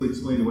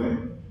explained away.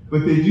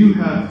 But they do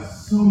have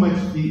so much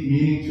deep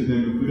meaning to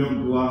them if we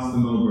don't gloss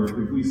them over,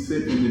 if we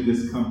sit in the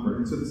discomfort.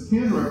 And so this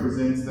candle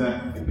represents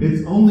that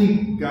it's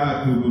only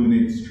God who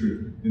illuminates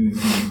truth in the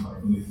human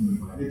heart, in the human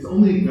mind. It's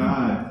only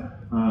God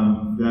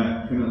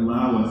that can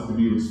allow us to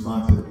be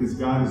responsive, because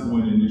God is the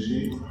one who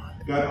initiates.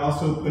 God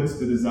also puts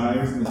the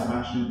desires and the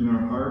passion in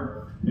our heart.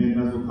 And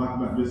as we'll talk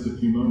about in just a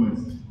few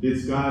moments,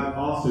 it's God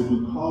also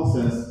who calls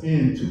us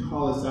in to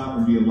call us out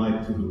and be a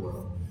light to the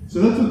world.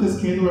 So that's what this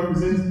candle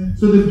represents.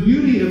 So the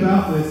beauty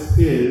about this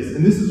is,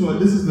 and this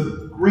is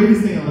the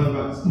greatest thing I love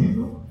about this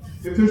candle,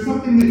 if there's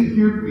something that you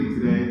hear from me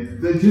today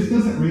that just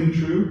doesn't ring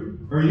true,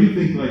 or you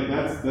think like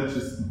that's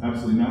just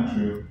absolutely not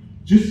true,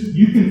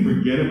 you can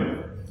forget about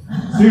it.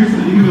 Seriously,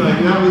 you can be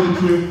like, not really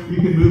true, you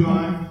can move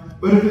on.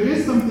 But if it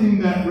is something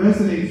that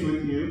resonates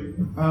with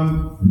you,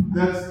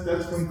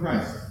 that's from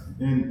Christ.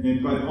 And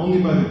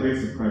only by the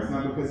grace of Christ,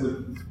 not because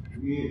of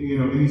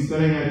any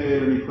studying I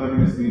did or any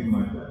cleverness, anything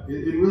like that.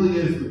 It really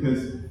is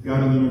because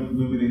God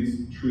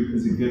illuminates truth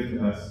as a gift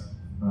to us.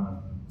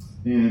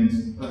 And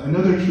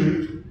another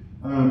truth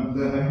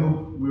that I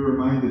hope we're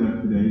reminded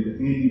of today, that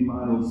Andy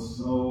models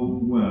so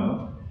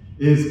well,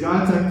 is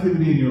God's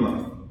activity in your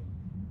life.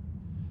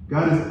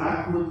 God is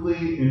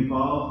actively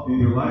involved in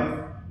your life,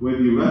 whether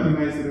you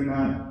recognize it or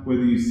not,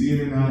 whether you see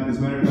it or not. As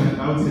a matter of fact,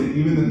 I would say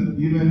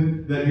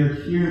even that you're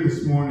here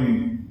this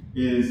morning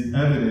is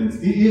evidence.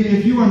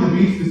 If you were on the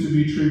beach, this would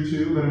be true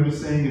too, but I'm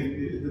just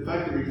saying the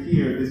fact that you're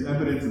here is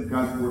evidence of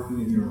God's working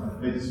in your life.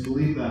 I just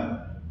believe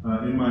that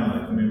in my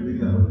life, and I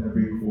believe that with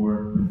every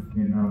core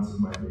and ounce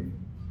of my being.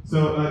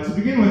 So to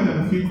begin with, I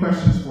have a few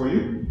questions for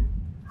you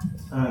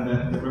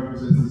that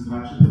represents this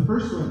passage. The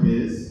first one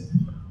is,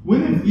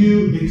 when have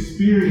you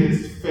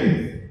experienced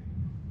faith?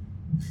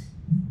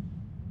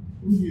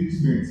 When have you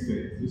experienced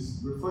faith?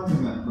 Just reflect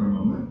on that for a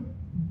moment.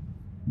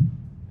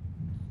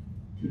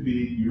 Could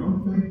be your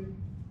own faith.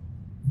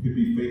 Could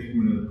be faith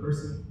from another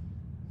person.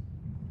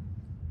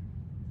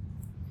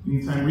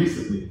 Anytime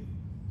recently.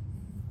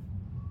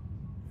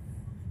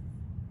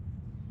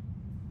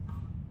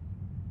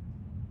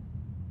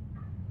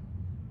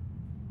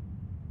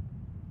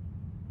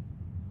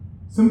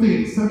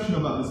 Something exceptional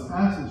about this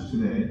passage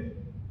today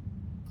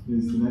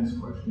is the next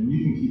question.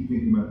 You can keep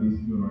thinking about these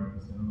if you want to write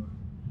this down.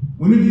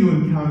 When have you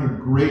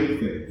encountered great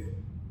faith?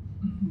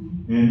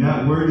 And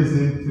that word is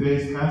in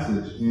today's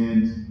passage.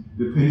 And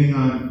depending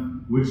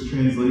on which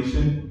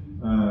translation,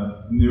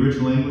 in the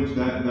original language,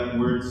 that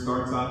word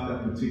starts off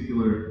that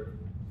particular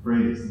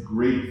phrase,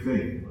 great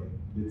faith.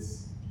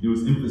 It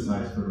was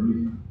emphasized for a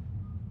reason.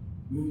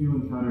 When have you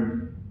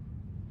encountered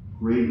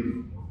great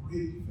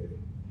faith?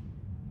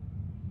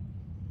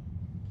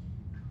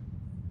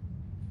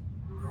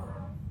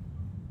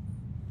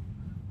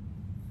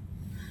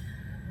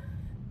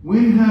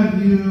 When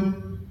have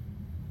you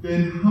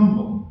been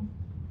humble?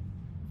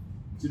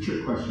 It's a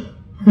trick question.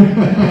 Don't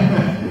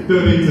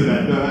answer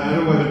that. No, I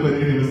don't want to put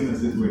any of us in that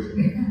situation.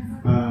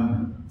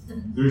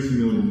 There's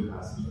humility in the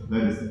passage.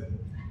 That is it.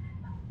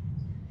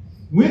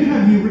 When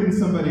have you written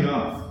somebody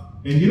off?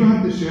 And you don't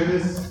have to share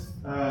this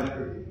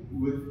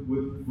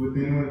with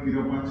anyone if you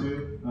don't want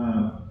to.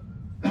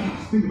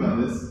 Just think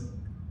about this.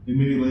 And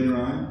maybe later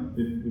on,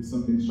 if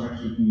something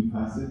strikes you from the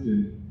passage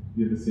and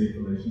you have a safe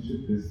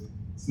relationship, because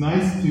it's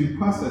nice to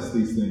process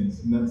these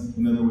things, and that's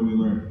another way we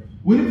learn.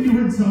 When have you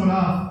written someone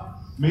off,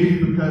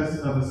 maybe because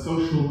of a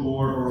social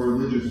war or a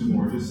religious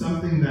war, just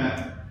something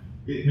that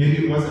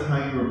maybe it wasn't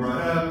how you were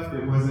brought up,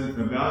 it wasn't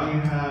a value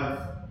you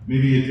have,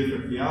 maybe a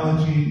different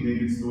theology,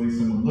 maybe it's the way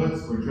someone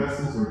looks or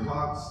dresses or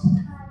talks,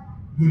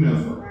 who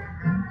knows what.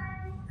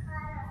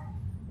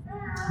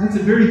 That's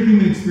a very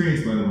human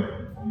experience, by the way.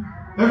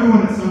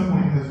 Everyone at some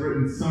point has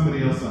written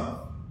somebody else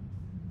off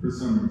for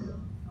some reason.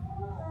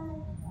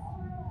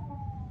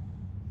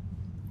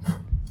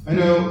 I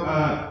know,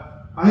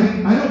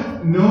 I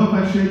don't know if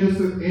I shared this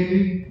with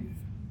Andy,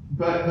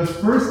 but the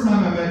first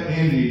time I met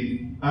Andy,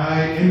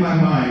 in my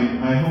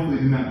mind, I hopefully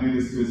did not do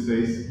this to his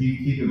face.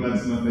 He could let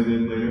us know if I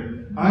did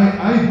later.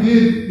 I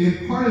did,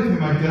 in part of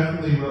him, I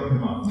definitely wrote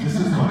him off. This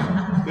is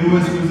fine.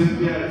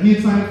 He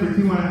had signed up for a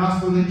Tijuana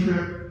house building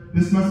trip.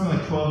 This must have been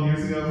like 12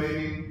 years ago,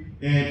 maybe.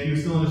 And he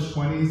was still in his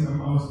 20s,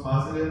 I'm almost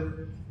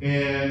positive.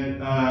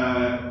 And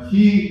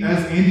he,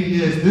 as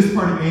Andy is, this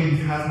part of Andy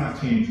has not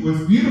changed.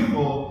 What's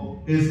beautiful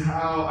is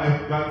how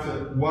I got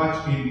to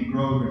watch Andy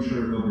grow and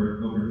mature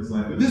over his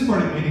life. But this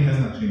part of Andy has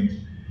not changed.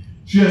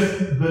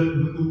 Just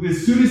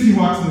as soon as he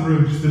walks in the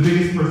room, just the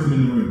biggest person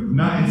in the room.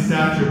 Not in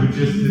stature, but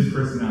just his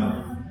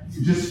personality.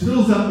 He just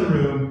fills up the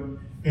room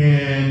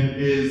and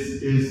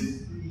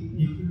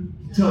you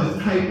can tell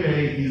he's type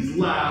A, he's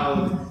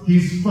loud,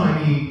 he's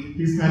funny,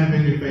 he's kind of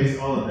in your face,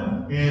 all of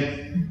that.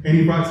 And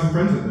he brought some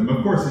friends with him.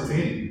 Of course, it's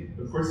Andy.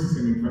 Of course, he's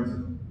going to be friends with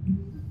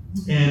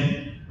him.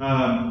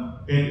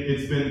 And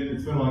it's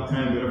been a long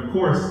time, but of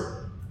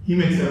course, he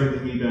makes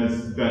everything he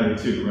does better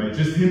too, right?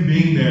 Just him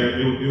being there,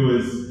 it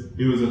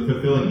was a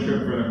fulfilling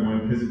trip for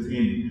everyone because it's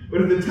Andy.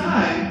 But at the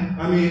time,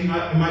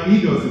 my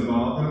ego's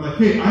involved, and I'm like,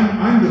 hey,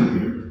 I'm the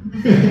leader.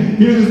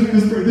 Here,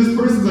 this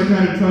person's like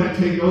kind of trying to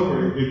take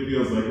over, it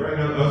feels like, right?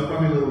 I was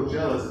probably a little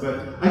jealous,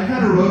 but I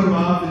kind of wrote him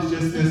off as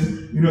just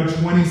this,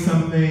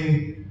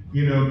 20-something,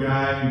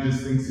 guy who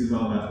just thinks he's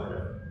all that,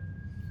 whatever.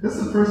 That's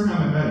the first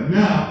time I met him.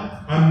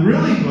 Now, I'm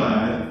really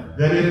glad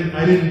that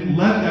I didn't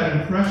let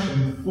that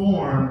impression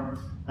form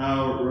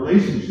our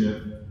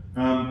relationship.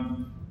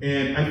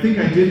 And I think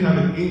I did have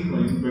an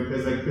inkling,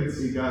 because I could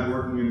see God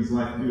working in his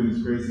life, doing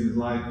his grace in his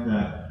life,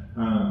 that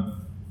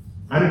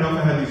I don't know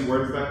if I had these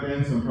words back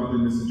then, so I'm probably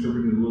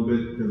misinterpreted a little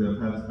bit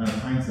because I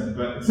have hindsight.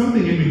 But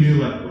something in me knew,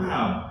 like,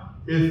 wow,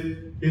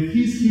 if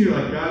he's here,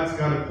 like, God's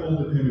got a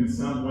hold of him in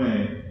some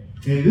way.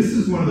 And this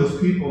is one of those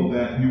people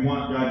that you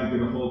want God to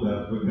get a hold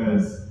of,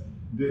 because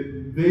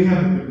they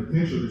have the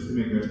potential just to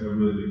make a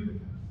really big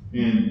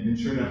impact. And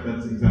sure enough,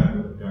 that's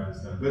exactly what God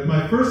has done. But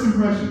my first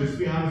impression, just to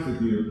be honest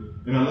with you,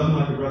 and I love him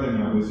like a brother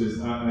now, was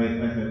just I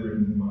had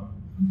written him off.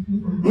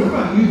 What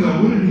about you,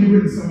 though? When have you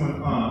written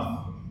someone off?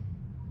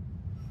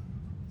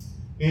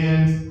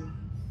 And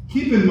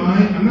keep in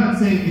mind, I'm not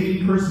saying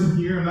any person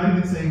here, I'm not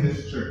even saying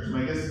this church.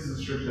 My guess is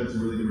this church has a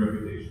really good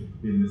reputation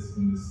in this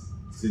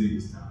city,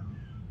 this town.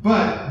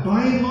 But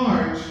by and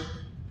large,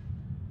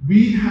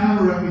 we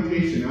have a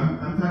reputation.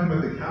 I'm talking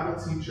about the Capital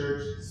C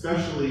Church,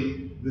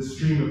 especially the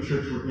stream of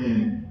church we're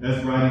in,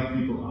 as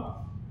writing people off.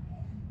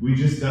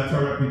 That's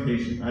our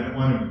reputation. I don't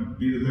want to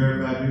be the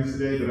bearer of bad news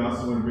today, but I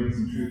also want to bring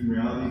some truth and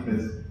reality,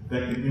 because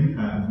that can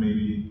impact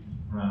maybe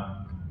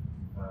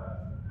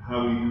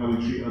how we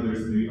treat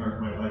others that maybe aren't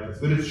quite like us.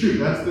 But it's true.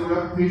 That's the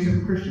reputation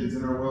of Christians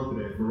in our world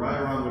today. If we're right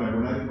or wrong, whatever.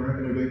 We're not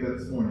going to debate that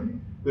this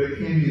morning. But it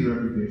can be the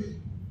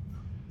reputation.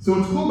 So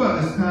what's cool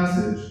about this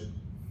passage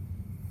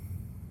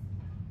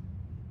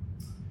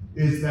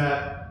is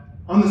that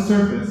on the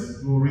surface,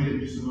 and we'll read it in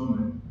just a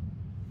moment,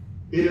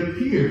 it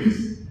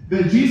appears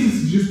that Jesus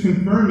is just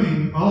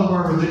confirming all of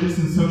our religious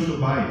and social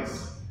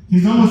bias.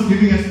 He's almost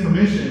giving us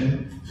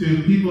permission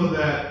to people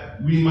that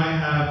we might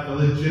have a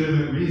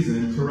legitimate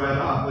reason to write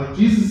off. Like,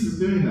 Jesus is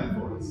doing that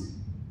for us.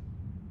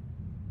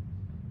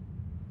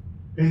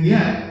 And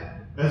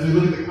yet, as we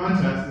look at the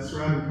context, the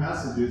surrounding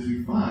passages,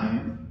 we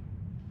find,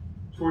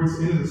 towards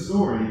the end of the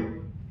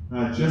story,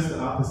 just the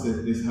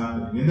opposite is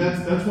happening. And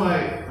that's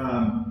why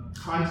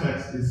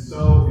context is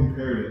so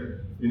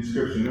imperative in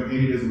Scripture.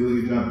 Amy does a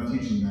really good job of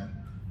teaching that.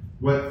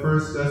 What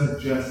first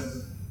doesn't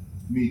just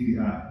meet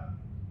the eye.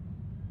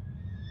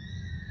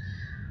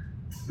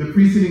 The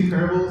preceding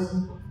parables,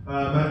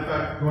 matter of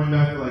fact, going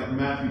back to like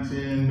Matthew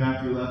 10,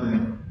 Matthew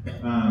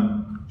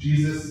 11,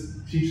 Jesus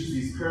teaches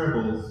these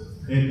parables,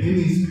 and in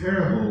these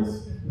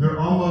parables, they're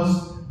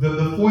almost,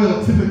 the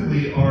foil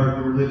typically are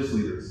the religious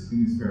leaders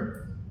in these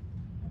parables.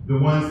 The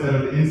ones that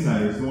are the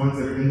insiders, the ones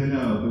that are in the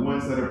know, the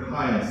ones that are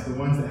pious, the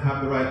ones that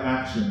have the right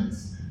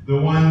actions, the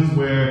ones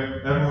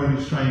where everyone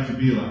is trying to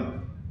be like.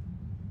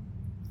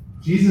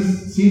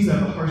 Jesus seems to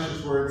have the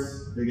harshest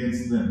words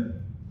against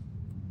them.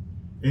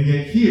 And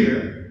yet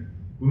here,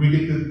 when we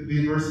get to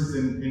the verses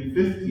in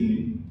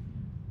 15,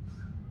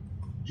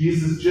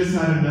 Jesus just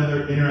had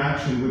another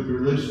interaction with the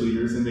religious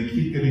leaders, and they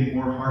keep getting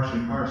more harsh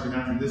and harsh. And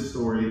after this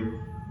story,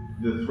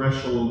 the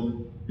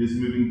threshold is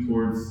moving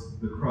towards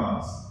the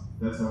cross.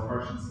 That's how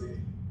harsh it's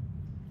getting.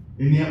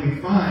 And yet we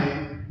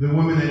find the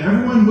woman that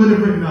everyone would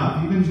have written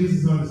off, even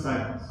Jesus' own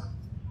disciples,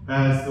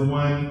 as the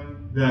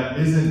one that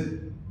isn't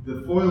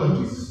the foil of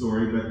Jesus'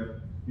 story,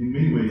 but in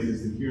many ways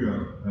is the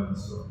hero of the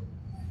story.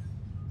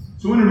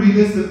 So I want to read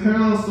this. The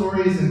parallel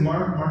story is in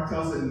Mark. Mark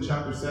tells it in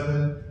chapter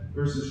 7,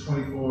 verses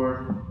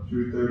 24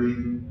 through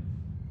 30.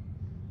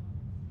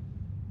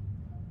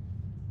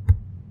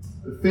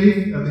 The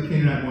faith of the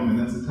Canaanite woman.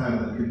 That's the title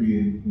that could be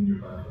in your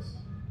Bibles.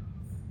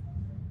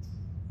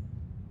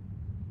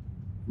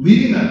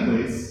 Leaving that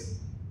place,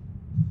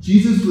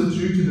 Jesus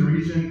withdrew to the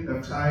region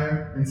of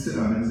Tyre and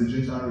Sidon. It was a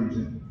Gentile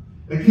region.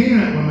 A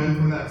Canaanite woman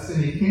from that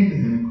city came to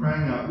him,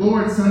 crying out,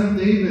 "Lord, Son of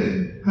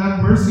David,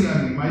 have mercy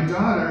on me. My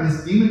daughter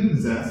is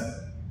demon-possessed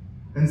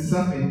and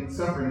suffering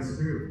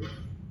severely."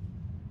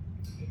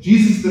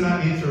 Jesus did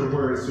not answer her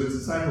words, so his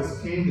disciples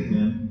came to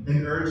him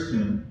and urged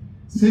him,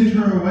 "Send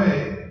her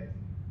away,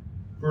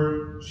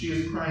 for she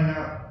is crying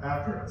out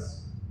after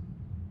us."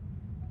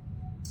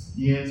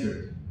 He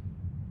answered,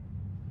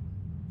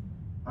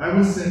 "I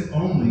was sent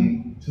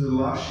only to the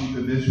lost sheep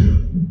of Israel."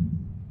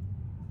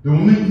 The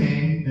woman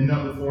came and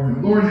knelt before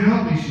him. "Lord,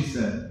 help me," she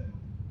said.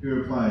 He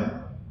replied,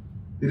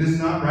 "It is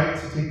not right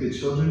to take the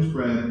children's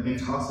bread and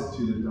toss it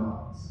to the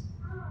dogs."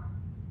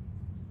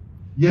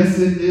 "Yes,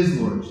 it is,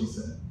 Lord," she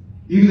said.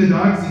 "Even the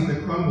dogs eat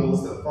the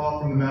crumbles that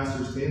fall from the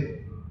master's table."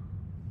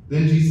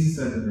 Then Jesus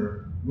said to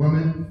her,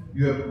 "Woman,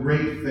 you have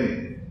great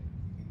faith.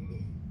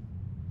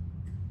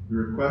 The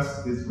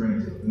request is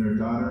granted." And her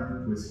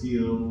daughter was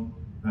healed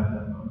at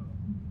that moment.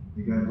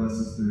 May God bless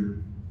us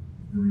through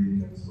the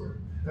reading of His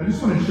Word. I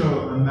just want to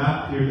show a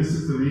map here. This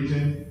is the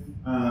region.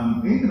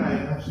 Hank and I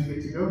actually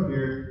get to go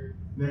here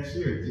next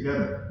year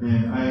together,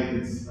 and I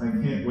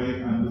can't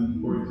wait. I'm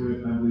looking forward to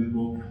it.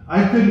 Unbelievable.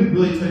 I couldn't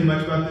really tell you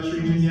much about this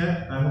region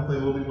yet. I hopefully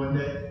will be one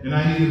day. And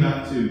I need a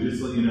map too, just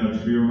to let you know,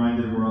 to be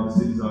reminded of where all the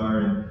cities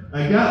are.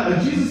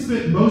 And Jesus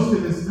spent most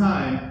of his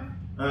time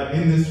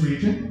in this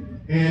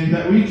region. And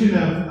that region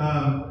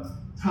of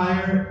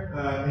Tyre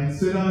and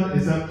Sidon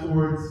is up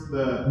towards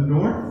the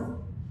north.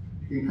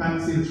 You can kind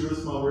of see this real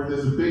small word.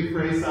 There's a big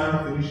phrase,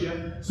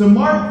 Syrophoenicia. So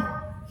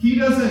Mark, he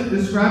doesn't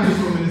describe this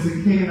woman as a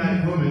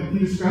Canaanite woman.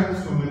 He describes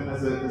this woman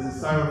as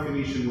a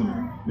Syrophoenician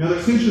woman. Now, they're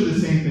essentially the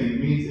same thing. It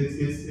means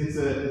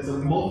it's a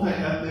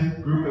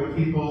multi-ethnic group of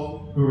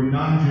people who are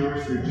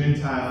non-Jewish, they're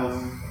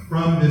Gentiles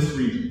from this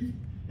region.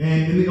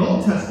 And in the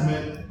Old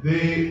Testament,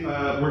 they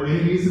were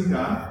enemies of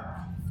God,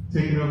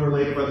 taken over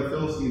later by the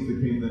Philistines,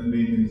 became the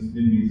main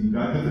enemies of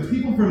God. But the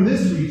people from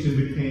this region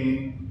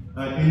became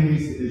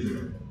enemies to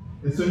Israel.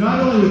 And so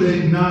not only were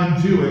they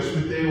non-Jewish,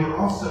 but they were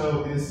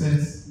also, in a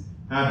sense,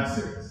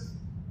 adversaries.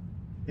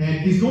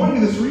 And he's going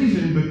to this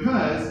region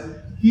because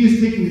he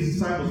is taking his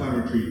disciples on a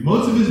retreat.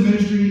 Most of his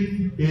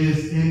ministry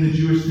is in the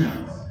Jewish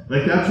towns.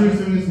 Like, that's where he's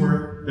doing his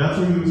work. That's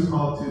where he was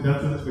called to.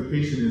 That's what his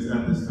vocation is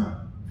at this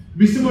time. It'd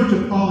be similar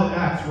to Paul at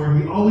Acts, where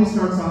he always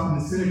starts off in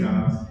the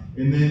synagogues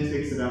and then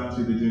takes it out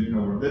to the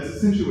Gentile world. That's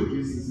essentially what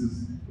Jesus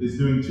is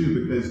doing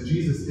too, because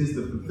Jesus is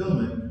the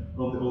fulfillment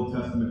of the Old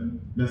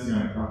Testament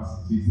messianic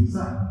prophecies. He's the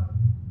Messiah.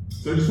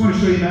 So I just want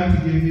to show you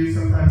that to give you.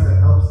 Sometimes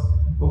that helps.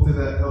 Hopefully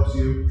that helps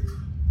you.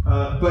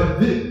 But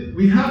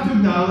we have to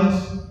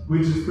acknowledge,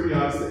 which is pretty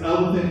obvious, the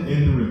elephant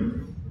in the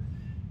room.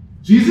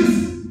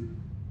 Jesus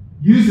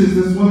uses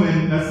this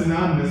woman as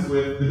synonymous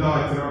with the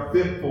dogs that are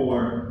fit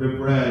for the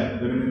bread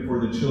that are meant for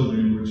the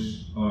children,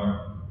 which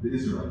are the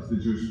Israelites, the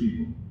Jewish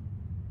people.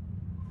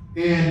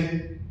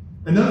 And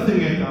another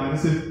thing I found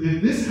is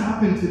if this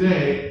happened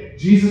today,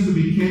 Jesus would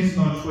be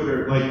canceled on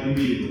Twitter like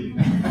immediately.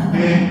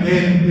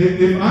 and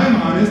if I'm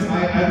honest,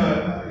 I have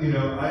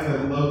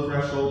a low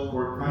threshold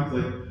for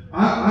conflict.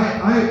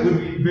 I would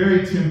be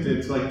very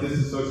tempted to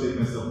disassociate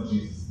myself with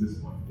Jesus at this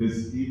point,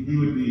 because he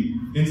would be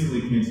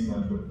instantly canceled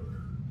on Twitter.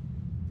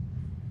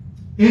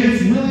 And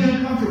it's really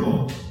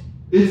uncomfortable.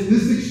 It's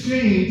this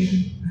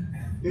exchange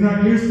in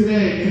our ears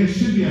today, and it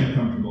should be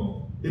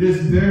uncomfortable. It is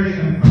very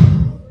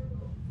uncomfortable.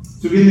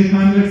 So again, the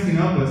context can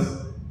help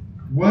us.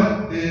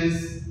 What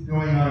is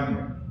going on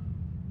here?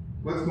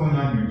 What's going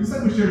on here? Just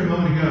like we shared a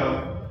moment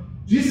ago,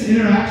 Jesus'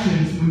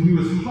 interactions when he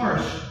was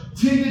harsh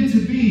tended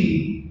to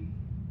be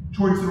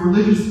towards the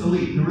religious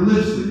elite, the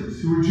religious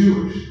leaders who were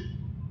Jewish.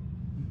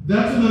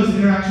 That's when those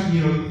interactions,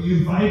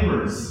 you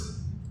vipers.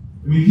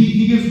 I mean,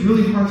 he gives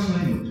really harsh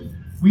language.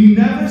 We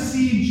never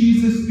see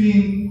Jesus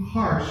being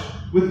harsh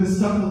with the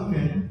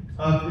supplicant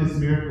of his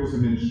miracles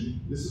and ministry.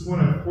 This is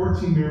one of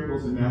 14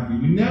 miracles in Matthew.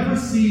 We never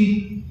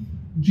see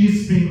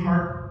Jesus being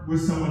harsh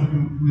with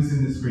someone who is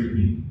in this great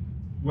need,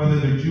 whether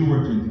they're Jew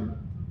or Gentile.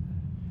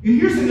 And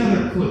here's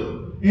another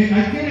clue. And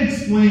I can't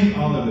explain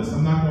all of this.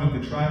 I'm not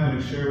going to try. I'm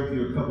going to share with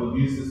you a couple of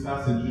views of this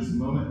passage in just a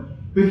moment.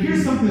 But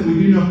here's something that we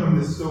do know from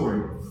this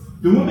story.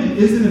 The woman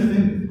isn't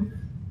offended.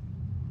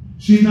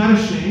 She's not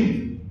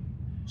ashamed.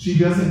 She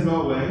doesn't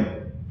go away.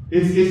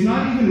 It's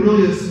not even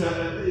really,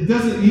 it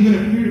doesn't even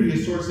appear to be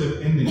a source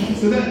of enmity.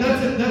 So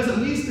that's at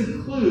least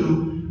a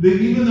clue that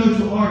even though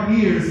to our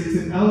ears it's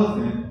an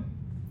elephant,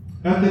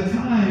 at the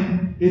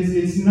time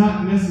it's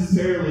not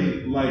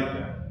necessarily like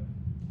that.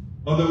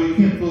 Although we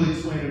can't fully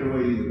explain it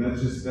away either.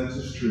 That's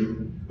just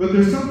true. But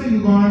there's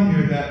something going on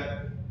here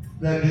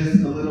that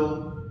is a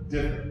little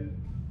different.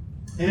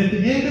 And at the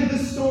end of the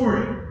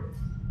story,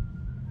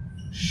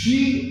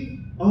 she,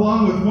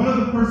 along with one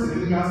other person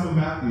in the Gospel of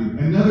Matthew,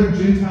 another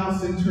Gentile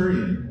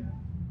centurion,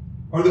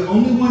 are the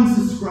only ones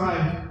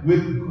described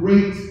with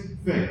great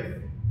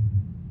faith.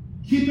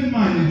 Keep in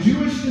mind, the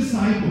Jewish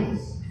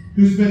disciples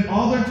who spent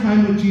all their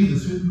time with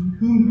Jesus,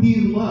 whom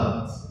he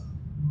loves,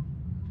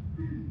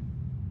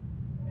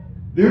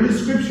 their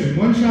description,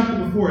 one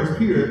chapter before, is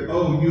Peter,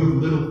 "Oh, you have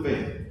little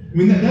faith." I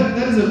mean,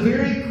 that is a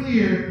very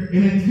clear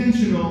and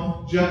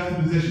intentional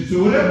juxtaposition.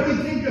 So whatever we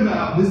think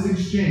about this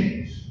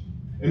exchange,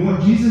 and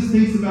what Jesus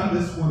thinks about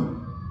this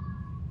woman,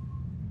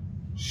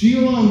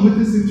 she along with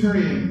the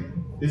centurion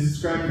is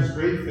described as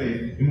great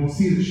faith, and we'll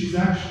see that she's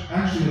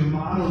actually a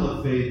model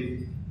of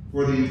faith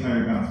for the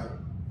entire gospel.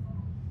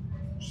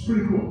 Which is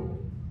pretty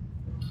cool.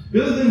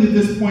 The other thing that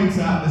this points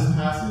out, this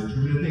passage,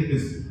 which I think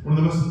is one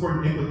of the most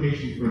important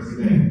implications for us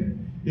today,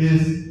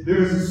 is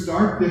there is a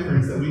stark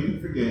difference that we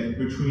can forget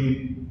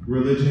between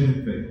religion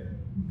and faith.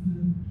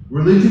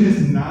 Religion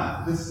is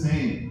not the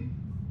same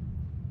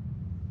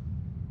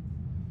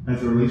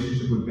as a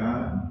relationship with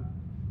God,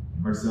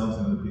 ourselves,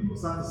 and other people.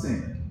 It's not the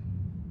same.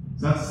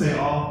 It's not to say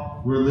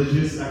all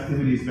religious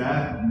activity is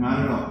bad,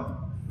 not at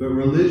all. But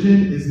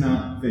religion is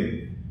not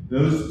faith.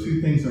 Those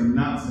two things are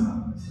not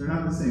synonymous. They're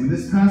not the same.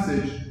 This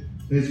passage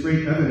is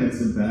great evidence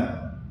of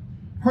that,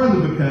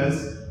 partly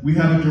because we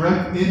have a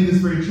direct, in this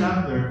very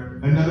chapter,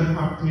 another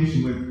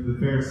confrontation with the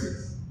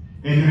Pharisees.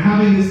 And they're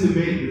having this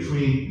debate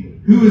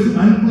between who is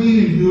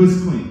unclean and who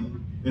is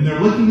clean. And they're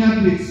looking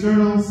at the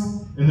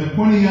externals, and they're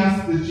pointing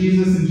out to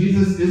Jesus, and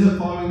Jesus isn't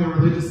following their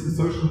religious and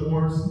social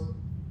mores.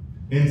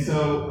 And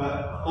so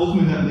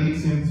ultimately that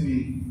leads him to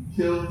be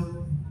killed.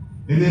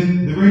 And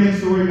then the very next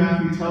story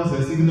Matthew tells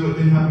us, even though it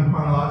didn't happen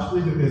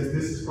chronologically, because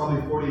this is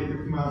probably 40 or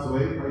 50 miles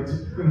away, probably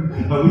took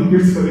a week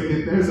or so to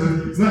get there,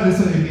 so it's not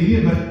necessarily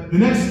immediate, but the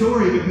next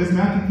story, because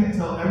Matthew can't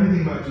tell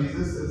everything about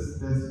Jesus,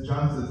 as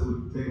John says, it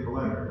would take up a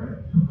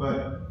letter, right?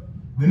 But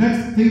the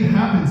next thing that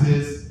happens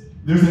is,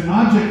 there's an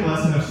object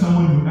lesson of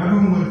someone who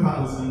everyone would have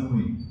thought was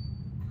unclean,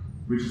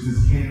 which is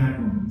this Canaanite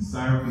woman, this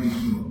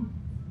Syrophoenician woman,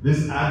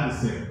 this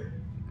adversary.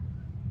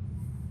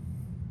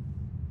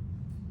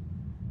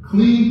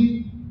 Clean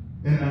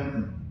and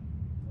unclean.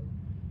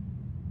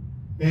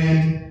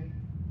 And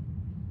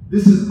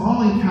this is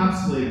all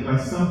encapsulated by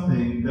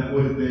something that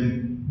would have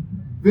been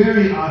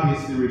very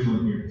obvious to the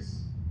original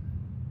hearers.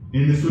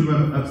 And this would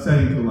have been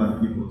upsetting to a lot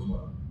of people as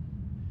well.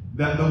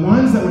 That the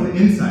ones that were the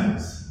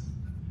insiders,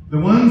 the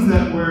ones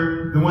that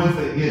were the ones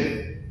that get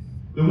it,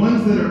 the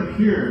ones that are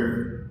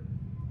pure,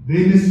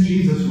 they miss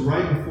Jesus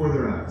right before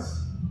their eyes.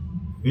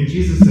 And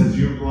Jesus says,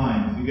 you're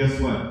blind. And guess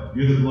what?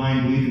 You're the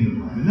blind leading the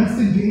blind. And that's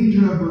the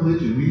danger of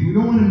religion. We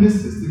don't want to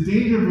miss this. The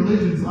danger of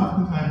religion is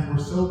oftentimes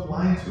we're so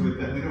blind to it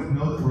that we don't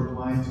know that we're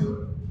blind to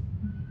it.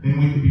 And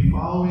we could be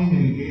following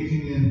and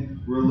engaging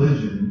in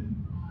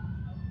religion,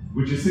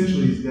 which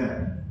essentially is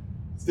dead.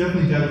 It's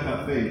definitely dead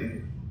without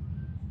faith,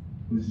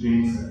 as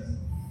James says.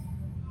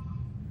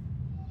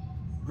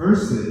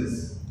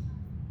 Versus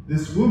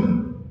this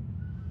woman,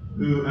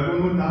 who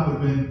everyone would thought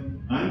would have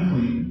been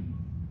unclean.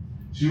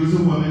 She was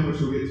a woman, which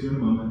we'll get to in a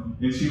moment,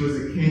 and she was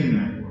a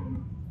Canaanite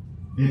woman,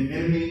 an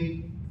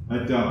enemy,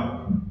 a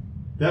dog.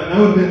 That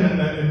would have been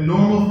a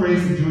normal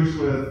phrase the Jewish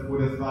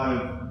would have thought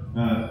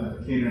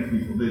of Canaanite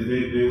people. They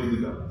were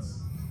the dogs,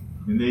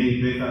 and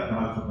they thought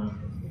dogs were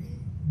unclean.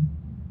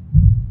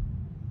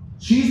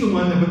 She's the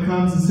one that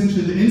becomes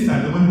essentially the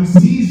insider, the one who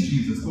sees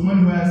Jesus, the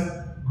one who has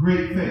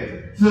great faith.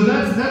 So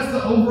that's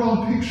the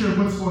overall picture of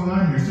what's going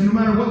on here. So no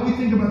matter what we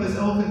think about this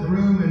elephant in the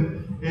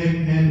room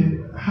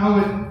and how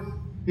it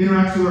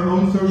interacts with our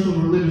own social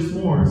and religious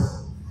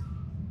mores,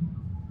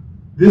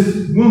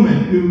 this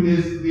woman, who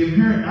is the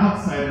apparent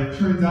outsider,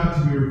 turns out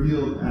to be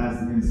revealed as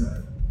the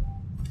insider.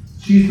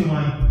 She's the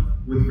one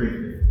with great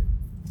faith.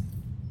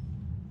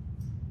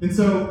 And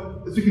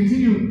so, as we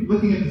continue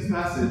looking at this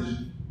passage,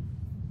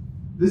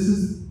 this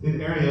is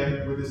an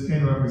area where this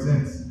candle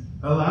represents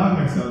allowing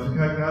ourselves,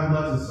 because God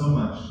loves us so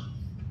much.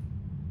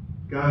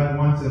 God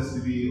wants us to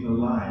be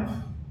alive.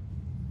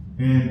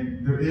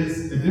 And there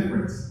is a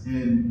difference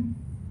in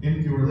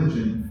empty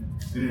religion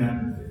and an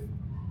active faith.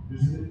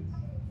 There's a difference.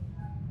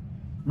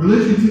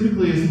 Religion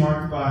typically is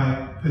marked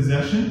by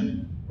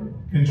possession,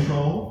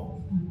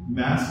 control,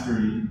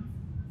 mastery,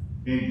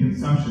 and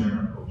consumption in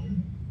our culture.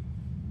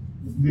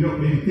 We don't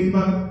maybe think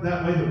about it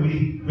that way, but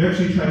we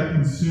actually try to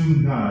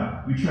consume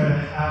God. We try to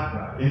have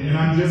God. And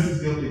I'm just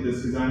as guilty of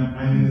this because I'm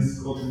in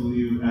this cultural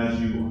milieu as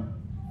you are.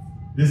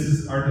 This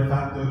is our de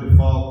facto,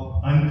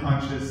 default,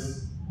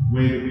 unconscious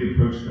way that we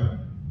approach God.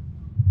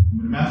 I'm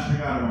going to master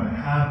God, I want to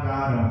have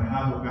God, I want to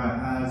have what God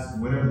has,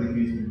 whatever the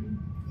case may be.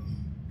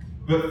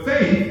 But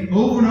faith,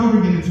 over and over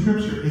again in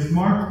Scripture, is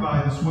marked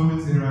by this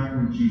woman's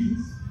interaction with Jesus.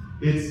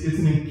 It's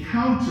an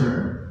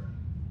encounter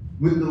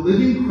with the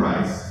living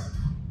Christ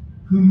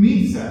who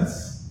meets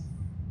us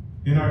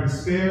in our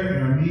despair,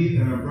 in our need,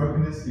 in our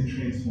brokenness, and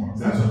transforms.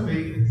 That's what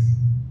faith is.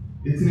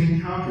 It's an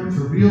encounter. It's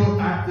a real,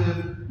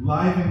 active,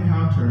 live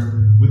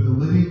encounter with the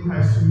living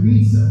Christ who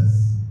meets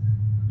us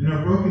in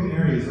our broken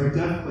areas, our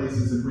dead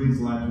places, and brings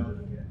life to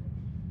them again.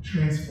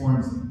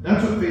 Transforms them.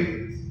 That's what faith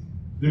is.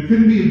 There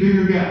couldn't be a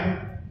bigger gap.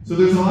 So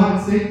there's a lot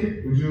at stake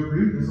here. Would you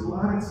agree? There's a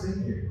lot at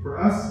stake here for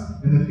us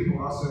and the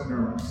people also in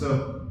our lives.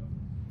 So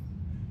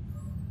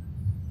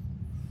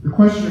the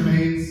question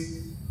remains,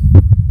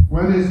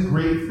 what is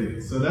great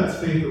faith? So that's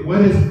faith, but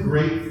what is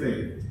great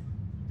faith?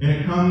 And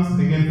it comes,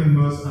 again, from the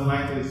most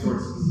unlikely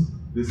sources,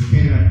 this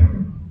Canaanite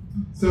woman.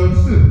 So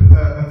just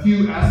a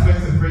few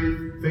aspects of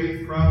great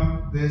faith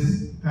from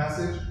this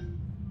passage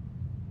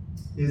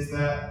is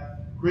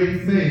that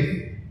great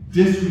faith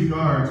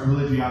disregards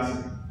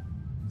religiosity.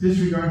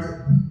 Disregards it.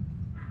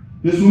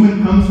 This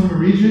woman comes from a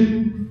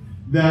region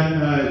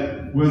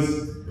that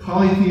was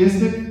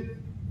polytheistic.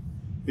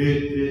 They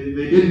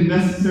didn't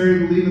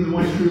necessarily believe in the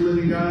one true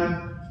living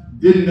God.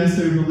 Didn't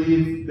necessarily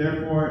believe,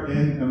 therefore,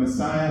 in a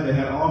Messiah. They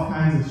had all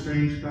kinds of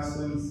strange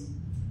customs.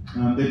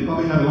 They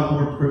probably had a lot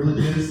more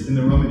privileges in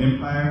the Roman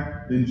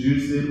Empire than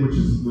Jews did, which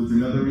was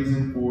another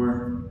reason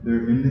for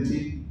their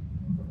enmity.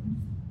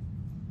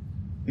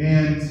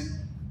 And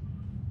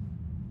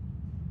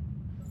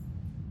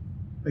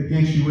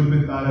again, she would have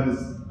been thought of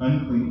as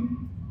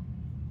unclean.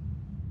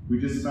 We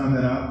just found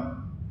that out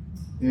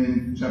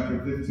in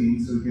chapter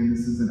 15. So again,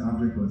 this is an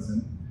object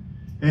lesson.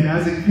 And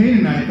as a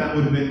Canaanite, that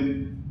would have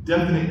been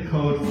definite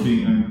code for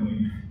being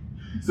unclean.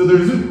 So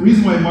there's a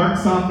reason why Mark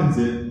softens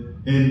it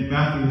and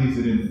Matthew leaves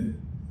it in there.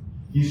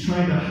 He's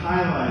trying to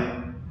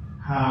highlight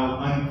how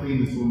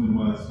unclean this woman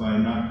was by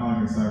not calling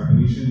her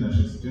Syrophoenician, that's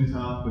just a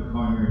Gentile, but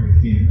calling her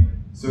a Canaanite.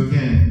 So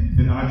again,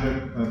 an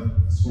object of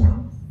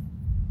scorn.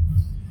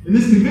 In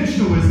this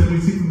conventional wisdom, we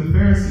see from the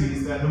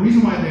Pharisees that the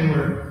reason why they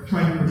were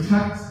trying to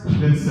protect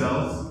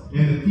themselves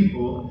and the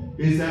people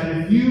is that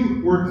if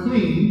you were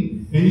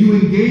clean and you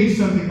engaged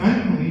something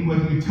unclean,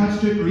 whether you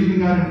touched it or even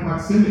got in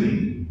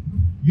proximity,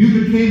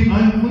 you became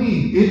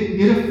unclean.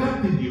 It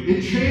affected you.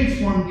 It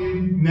transformed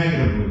you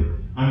negatively.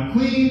 I'm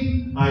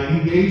clean, I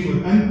engage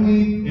with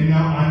unclean, and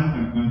now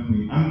I'm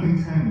unclean. I'm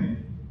contaminated.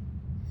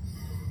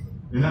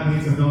 And that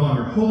means I'm no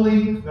longer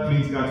holy. That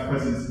means God's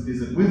presence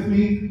isn't with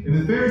me. And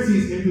the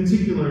Pharisees in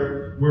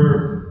particular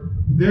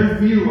their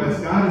fear was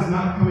God is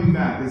not coming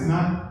back, is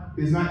not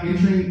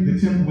entering the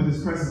temple with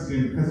his presence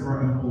again because of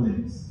our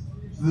unholiness.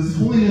 So this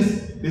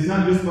holiness is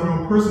not just our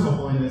own personal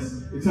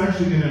holiness, it's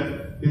actually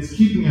it's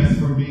keeping us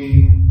from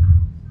being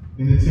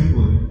in the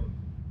temple again.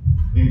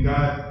 And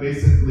God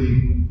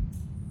basically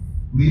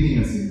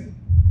leading us in.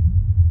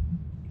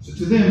 So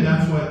to them,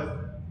 that's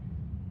what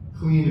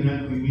clean and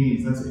unclean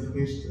means. That's the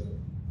implication to it.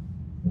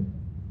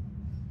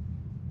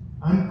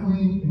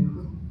 Unclean and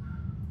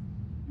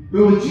clean.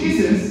 But with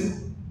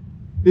Jesus,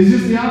 it's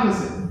just the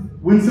opposite.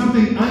 When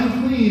something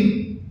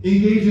unclean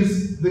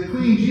engages the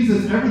clean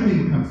Jesus,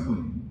 everything becomes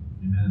clean.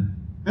 Amen.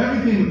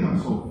 Everything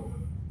becomes holy.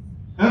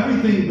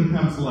 Everything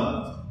becomes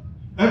loved.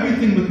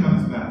 Everything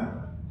becomes valid.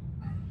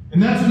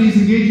 And that's what he's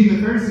engaging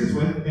the Pharisees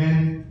with,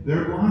 and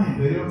they're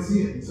blind. They don't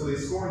see it. And so they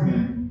scorn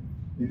him.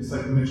 And just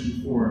like we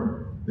mentioned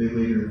before, they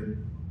later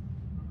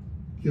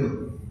kill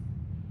him.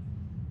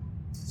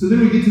 So then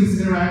we get to this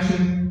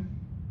interaction.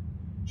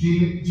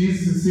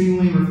 Jesus is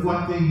seemingly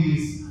reflecting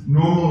these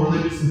normal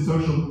religious and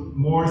social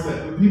mores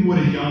that people would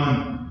have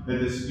yawned at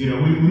this.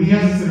 When he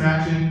has this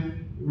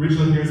interaction,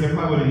 originally hears, they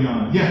probably would have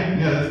yawned.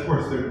 Yeah, of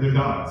course, they're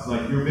dogs.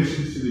 Like, your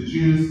mission is to the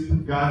Jews.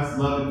 God's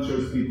love and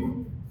chose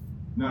people,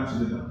 not to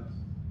the dogs.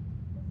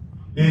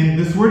 And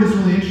this word is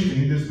really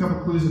interesting. There's a couple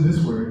clues in this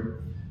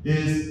word.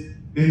 Is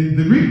in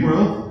the Greek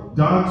world,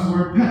 dogs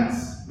were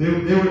pets. They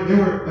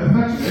were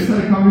affectionate. I just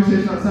had a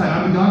conversation outside.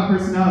 I'm a dog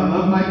person now. I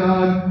love my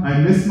dog. I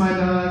miss my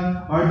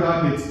dog. Our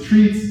dog gets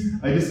treats.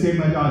 I just gave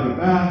my dog a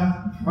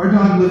bath. Our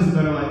dog lives a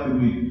better life than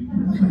we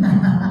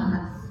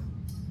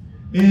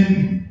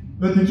do.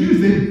 But the Jews,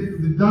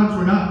 the dogs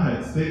were not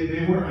pets.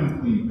 They were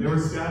unclean. They were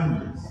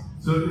scavengers.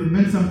 So it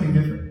meant something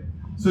different.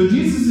 So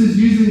Jesus is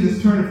using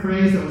this turn of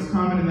phrase that was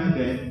common in that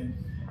day.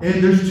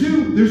 And there's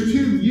two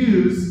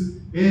views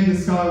in the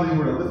scholarly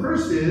world. The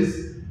first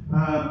is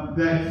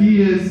that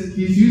he's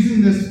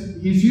using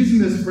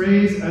this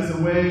phrase as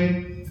a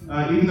way,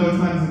 even though it's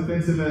not as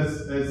offensive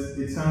as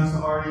it sounds to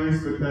our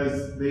ears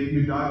because they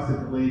view dogs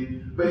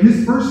differently. But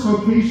his first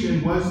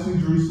vocation was to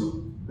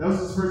Jerusalem. That was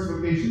his first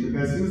vocation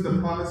because he was the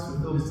promised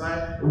fulfilled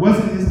Messiah. It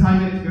wasn't his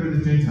time yet to go to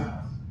the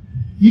Gentiles.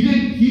 He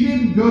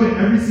didn't go to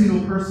every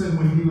single person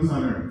when he was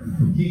on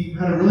earth. He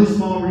had a really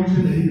small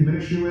region that he did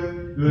ministry with.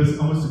 It was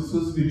almost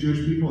exclusively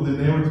Jewish people, and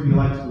then they were to be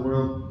light to the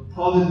world.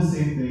 Paul did the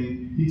same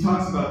thing. He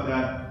talks about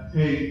that.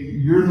 Hey,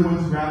 you're the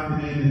ones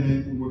grafted in, and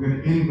then we're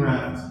going to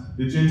engraft.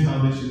 The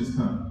Gentile mission is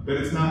coming. But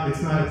it's not its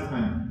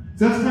time.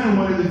 So that's kind of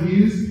one of the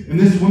views. And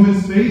this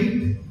woman's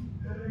faith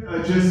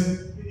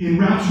just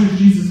enraptures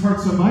Jesus' heart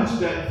so much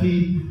that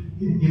he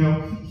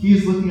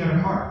is looking at her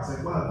heart. It's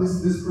like, wow,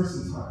 this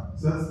person's heart.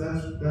 So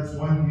that's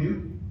one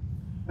view.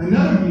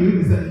 Another view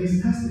is that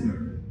he's testing her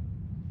faith.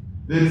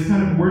 That it's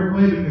kind of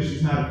wordplay because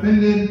she's not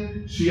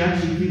offended. She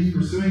actually keeps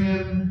pursuing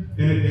him.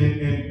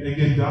 And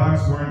again,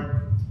 dogs weren't,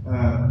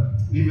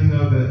 even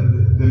though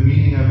the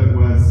meaning of it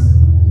was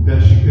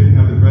that she couldn't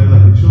have the bread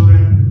like the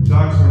children,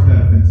 dogs weren't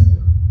that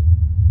offensive.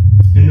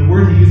 And the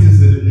word he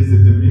uses is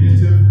a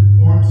diminutive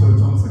form, so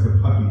it's almost like a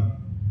puppy.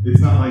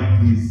 It's not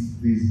like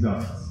these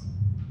dogs.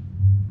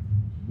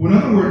 One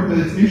other word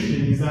that's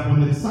interesting is that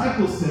when the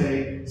disciples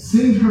say,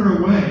 send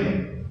her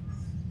away,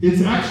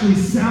 it actually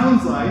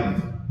sounds like,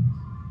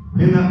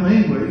 in that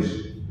language,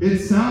 it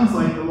sounds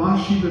like the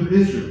lost sheep of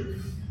Israel.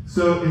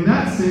 So in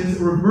that sense,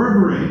 it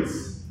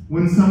reverberates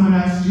when someone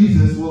asks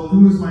Jesus, well,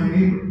 who is my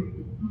neighbor?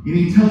 And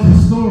he tells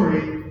the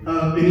story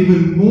of an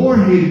even more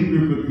hated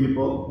group of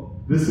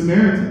people, the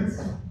Samaritans.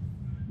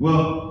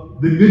 Well,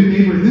 the good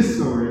neighbor in this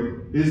story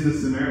is the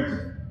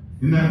Samaritan.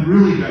 And that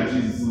really got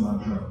Jesus in a lot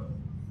of trouble.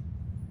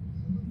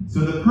 So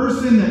the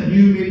person that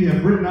you maybe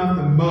have written off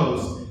the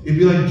most, it'd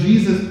be like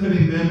Jesus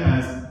putting them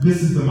as,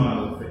 this is the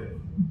model of faith.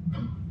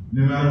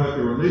 No matter what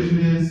their religion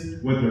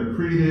is, what their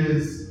creed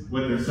is,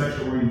 what their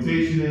sexual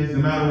orientation is,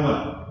 no matter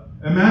what.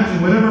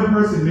 Imagine whatever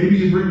person maybe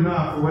you've written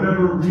off for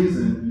whatever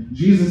reason,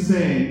 Jesus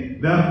saying,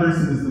 that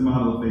person is the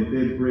model of faith.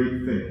 They have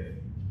great faith.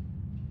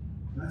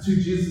 That's who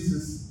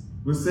Jesus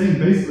was saying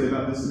basically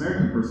about the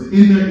Samaritan person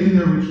in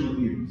their original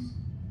ears.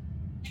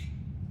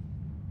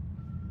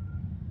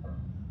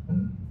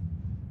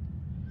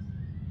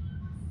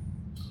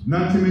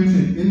 Not to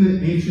mention, in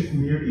the ancient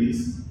Near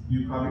East,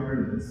 you've probably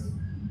heard of this,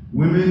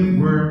 women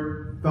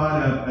were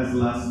thought of as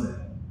less than.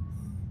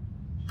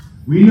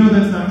 We know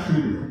that's not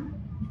true today.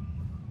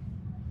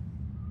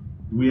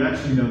 We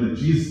actually know that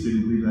Jesus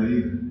didn't believe that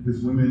either,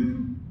 because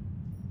women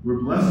were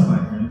blessed by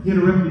him. He had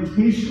a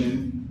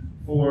reputation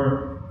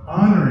for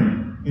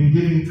honoring and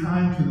giving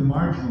time to the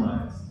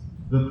marginalized.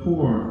 the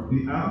poor,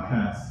 the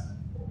outcast,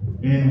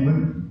 and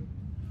women.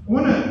 I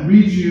want to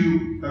read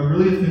you a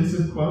really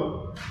offensive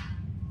quote,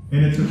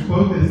 and it's a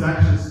quote that has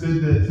actually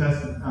stood the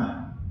test of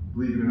time,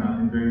 believe it or not,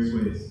 in various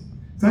ways.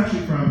 It's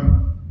actually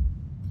from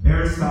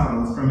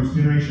Aristotle, it's from his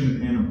Generation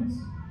of Animals.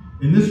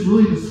 And this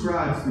really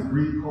describes the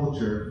Greek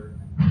culture,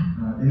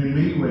 and in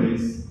many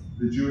ways,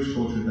 the Jewish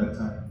culture at that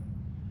time.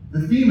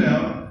 The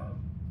female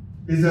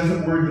is, as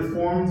it were,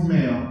 deformed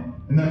male,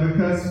 and that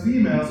because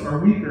females are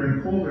weaker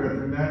and colder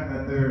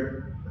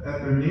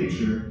at their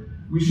nature,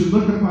 we should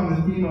look upon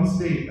the female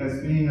state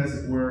as being,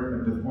 as it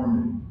were, a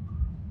deformity.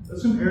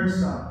 That's from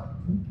Aristotle.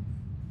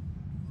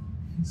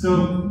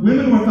 So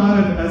women were thought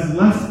of as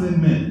less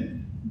than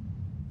men.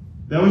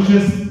 That was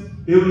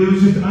it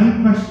was just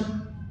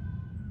unquestioned.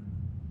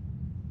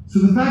 So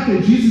the fact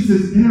that Jesus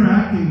is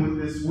interacting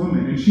with this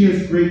woman and she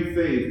has great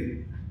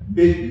faith,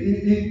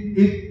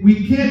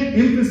 we can't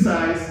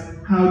emphasize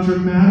how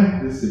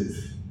dramatic this is.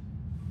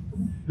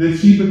 That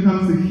she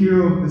becomes the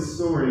hero of this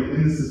story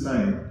in the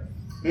society.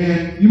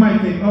 And you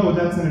might think, oh,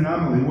 that's an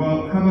anomaly.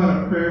 Well, how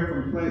about a prayer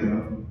from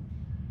Plato?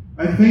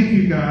 I thank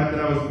you, God, that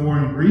I was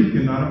born Greek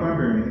and not a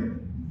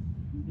barbarian,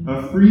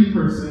 a free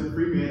person,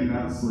 free man and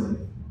not a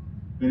slave,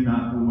 and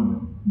not a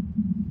woman.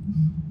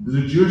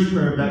 There's a Jewish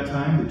prayer of that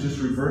time that just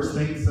reverse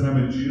thanks that I'm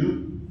a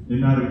Jew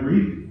and not a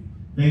Greek.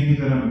 Thank you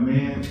that I'm a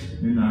man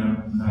and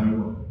not a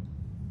woman.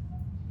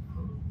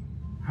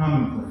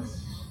 Commonplace.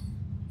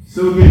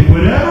 So again,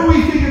 whatever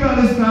we think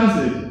about this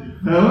passage,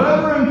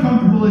 however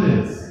uncomfortable it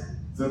is,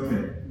 it's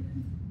okay.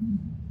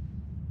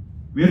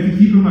 We have to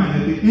keep in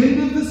mind that at the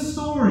end of the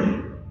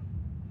story,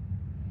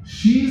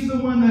 she's the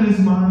one that is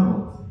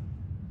modeled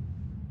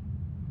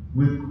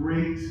with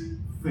great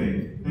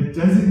faith, a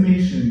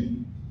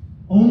designation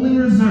only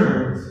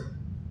reserved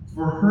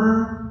for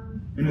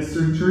her and a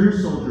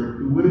centurion soldier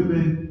who would have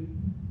been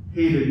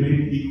hated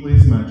maybe equally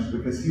as much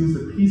because he was a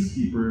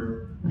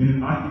peacekeeper in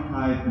an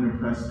occupied and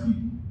oppressed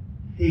people.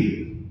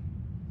 Hated.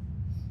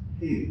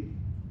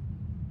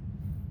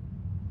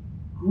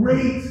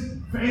 Great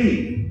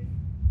faith.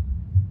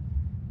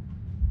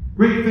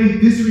 Great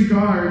faith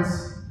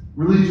disregards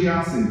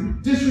religiosity.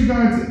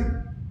 Disregards it.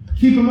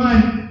 Keep in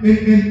mind,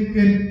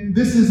 and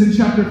this is in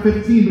chapter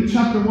 15, but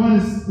chapter 1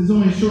 is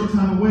only a short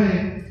time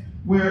away,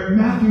 where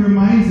Matthew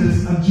reminds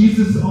us of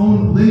Jesus'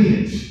 own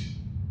lineage.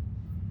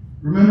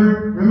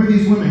 Remember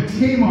these women,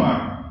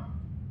 Tamar,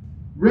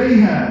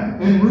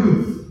 Rahab, and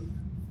Ruth.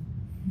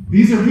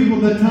 These are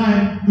people at the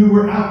time who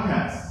were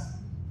outcasts.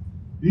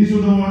 These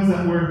were the ones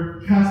that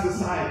were cast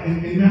aside.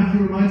 And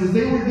Matthew reminds us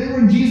they were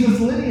in Jesus'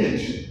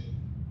 lineage.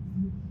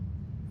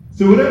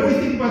 So whatever we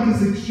think about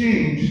this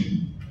exchange,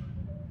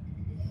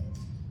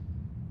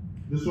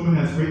 this woman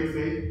has great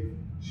faith.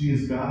 She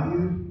is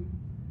valued.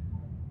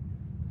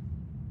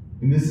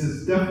 And this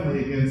is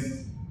definitely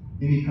against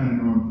any kind of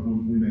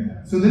norm we may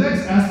have. So the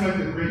next aspect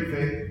of great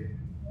faith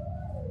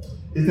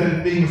is that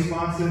it's being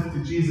responsive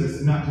to Jesus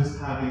and not just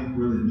having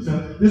religion.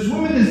 So this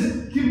woman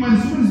is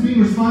being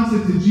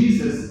responsive to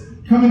Jesus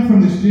coming from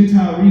this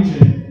Gentile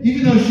region,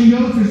 even though she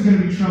knows there's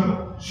going to be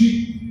trouble.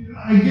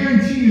 I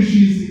guarantee you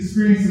she's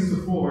experienced this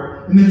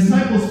before, and the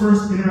disciples'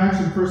 first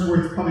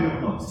words probably don't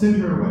help.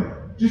 Send her away.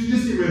 Just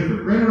get rid of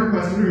her. Write a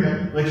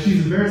request, like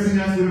she's embarrassing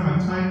us, we don't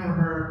have time for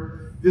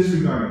her,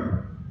 disregarding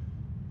her.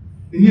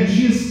 And yet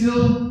she is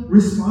still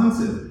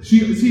responsive.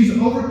 She's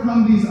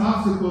overcome these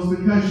obstacles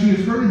because she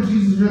has heard of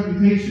Jesus'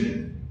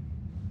 reputation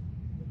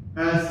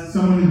as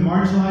someone who's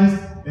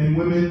marginalized and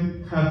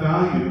women have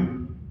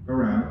value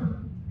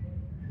around.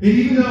 And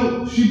even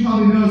though she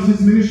probably knows his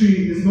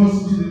ministry is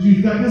mostly to the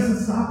Jews, that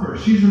doesn't stop her.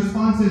 She's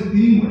responsive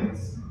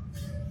anyways.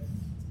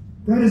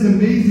 That is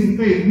amazing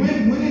faith. When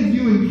have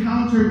you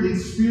encountered,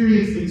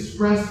 experienced,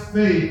 expressed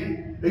faith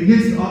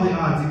against all the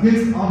odds,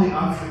 against all the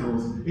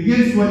obstacles,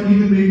 against what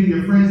even maybe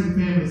your friends and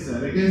family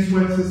said, against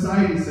what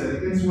society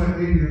said, against what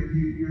maybe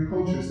your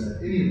culture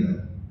said, any of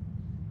that?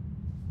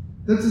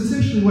 That's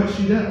essentially what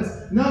she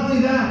does. Not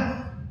only that,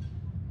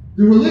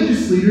 the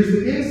religious leaders,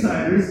 the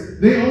insiders,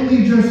 they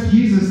only address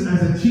Jesus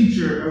as a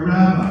teacher, a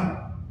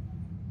rabbi.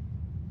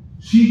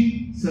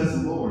 She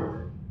says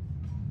Lord.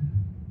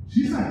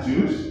 She's not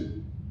Jewish.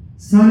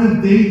 Son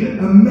of David,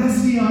 a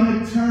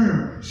messianic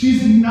term.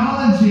 She's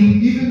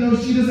acknowledging, even though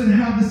she doesn't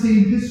have the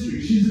same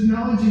history, she's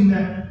acknowledging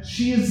that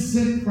she is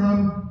sent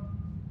from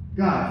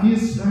God. He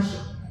is special.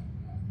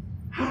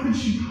 How could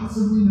she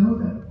possibly know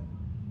that?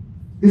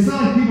 It's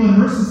not like people in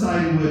her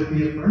society would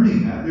be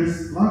affirming that.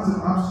 There's lots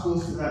of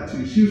obstacles to that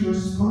too. She was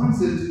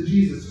responsive to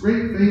Jesus.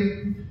 Great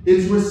faith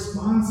is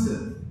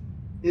responsive.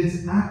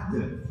 It's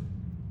active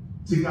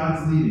to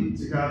God's leading,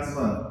 to God's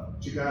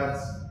love, to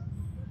God's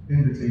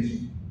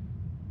invitation.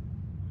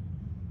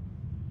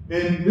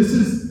 And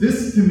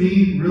this to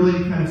me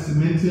really kind of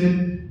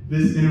cemented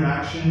this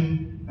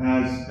interaction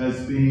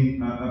as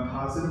being a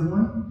positive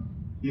one,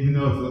 even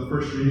though for the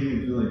first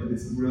reading I feel like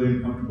it's really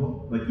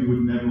uncomfortable, like you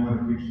would never want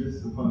to preach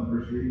this upon the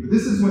first reading. But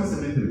this is what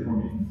cemented it for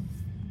me.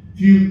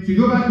 If you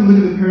go back and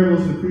look at the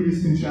parables of the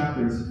previous 10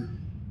 chapters,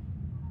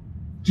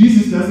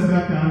 Jesus doesn't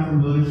back down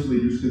from religious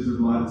leaders because there's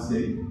a lot at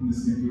stake in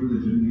this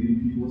anti-religion,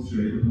 leading people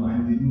astray, the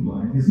blind leading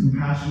blind. His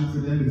compassion for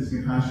them is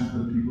compassion for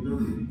the people they're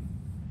leading.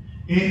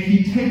 And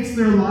he takes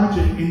their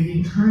logic and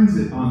he turns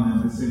it on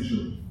them,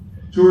 essentially,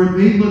 to where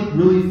they look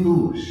really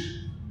foolish.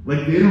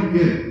 Like they don't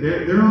get it.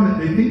 They're on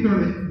the, they think they're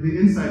on the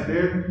inside.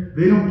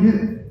 They don't get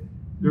it.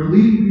 They're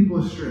leading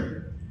people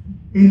astray.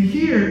 And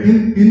here,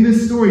 in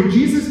this story,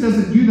 Jesus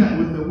doesn't do that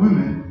with the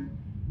woman.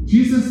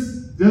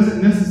 Jesus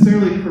doesn't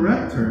necessarily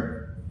correct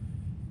her.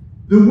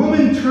 The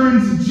woman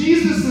turns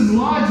Jesus'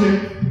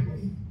 logic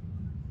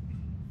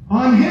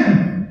on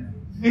him,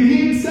 and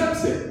he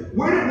accepts it.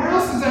 Where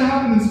else does that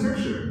happen in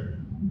Scripture?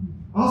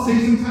 I'll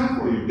save some time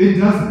for you. It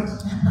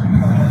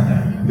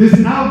doesn't.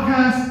 This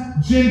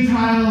outcast,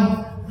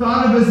 Gentile,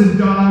 thought of as a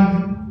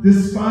dog,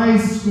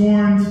 despised,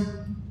 scorned,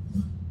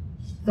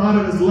 thought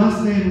of as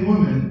less than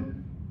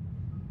woman,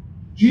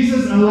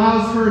 Jesus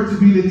allows her to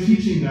be the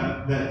teaching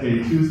that day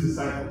to his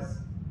disciples.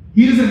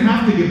 He doesn't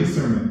have to give a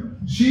sermon.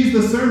 She's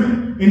the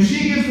sermon. And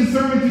she gives the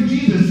sermon to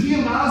Jesus. He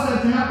allows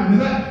that to happen.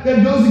 And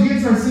that goes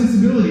against our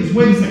sensibilities.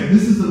 Wait a second,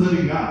 this is the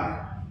living God.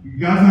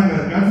 God's not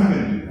going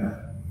to do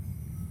that.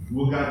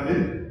 Well, God did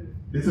it.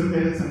 It's okay,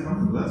 it's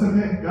uncomfortable. That's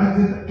okay. God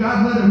did that.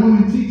 God let a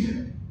woman teach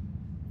him.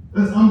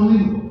 That's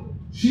unbelievable.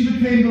 She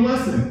became the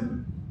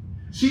lesson.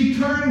 She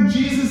turned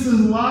Jesus'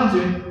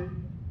 logic,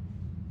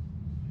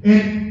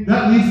 and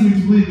that leads me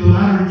to believe the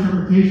latter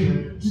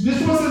interpretation.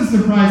 This wasn't a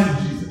surprise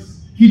to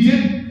Jesus. He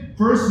did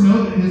first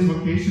know that his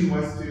vocation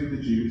was to the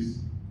Jews,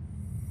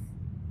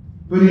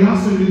 but he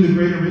also knew the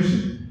greater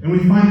mission. And we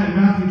find that in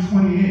Matthew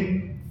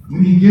 28,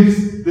 when he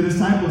gives the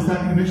disciples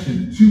that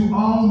commission to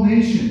all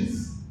nations.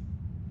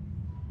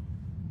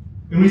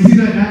 And we see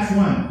that in Acts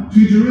 1,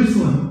 to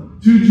Jerusalem,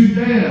 to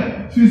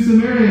Judea, to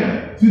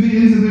Samaria, to the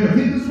ends of the earth. I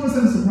think this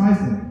wasn't a surprise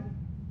to him.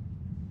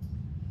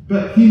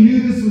 But he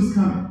knew this was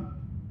coming.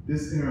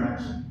 This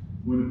interaction,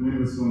 when it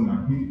was going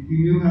on. He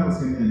knew how it was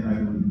going to end, I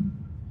believe.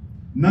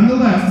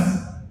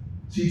 Nonetheless,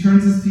 she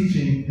turns his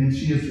teaching and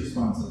she is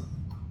responsive.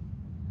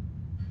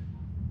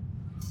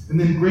 And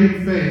then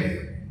great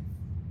faith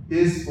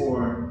is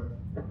for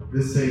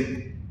the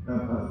sake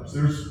of others.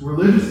 There's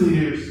religious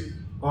leaders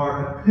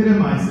are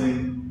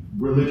epitomizing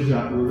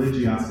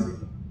religiosity.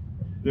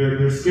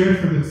 They're scared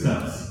for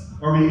themselves.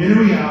 Are we in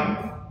or are we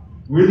out?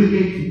 We're the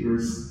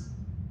gatekeepers.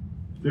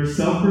 They're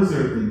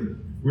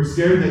self-preserving. We're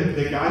scared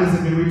that God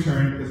isn't going to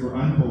return because we're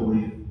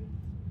unholy.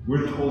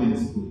 We're the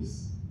holiness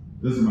police.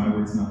 Those are my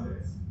words, not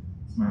theirs.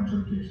 It's my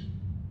interpretation.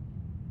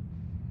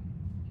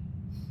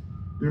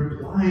 They're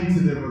blind to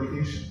their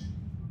vocation.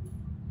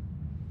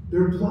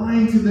 They're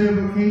blind to their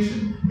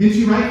vocation.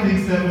 N.T. Wright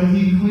thinks that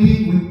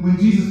when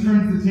Jesus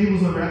turns the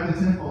tables over at the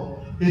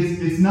temple,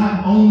 it's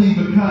not only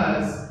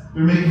because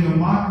they're making a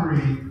mockery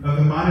of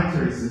the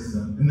monetary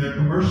system and they're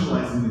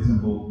commercializing the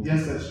temple.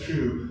 Yes, that's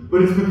true.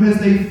 But it's because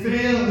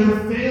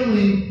they're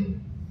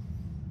failing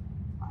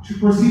to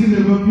proceed in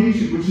their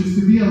vocation, which is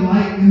to be a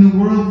light in the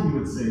world, he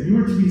would say.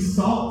 You are to be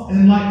salt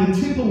and light.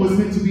 The temple was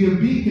meant to be a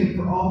beacon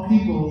for all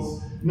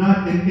peoples,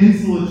 not an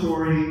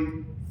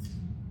insulatory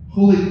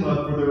holy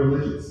club for the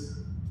religious.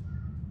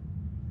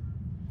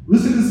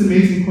 Listen to this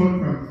amazing quote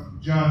from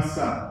John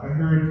Stott. I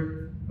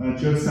heard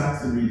Joe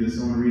Saxton read this.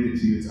 I want to read it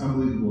to you. It's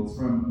unbelievable. It's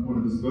from one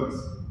of his books.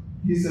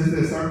 He says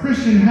this: our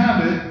Christian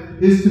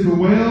habit is to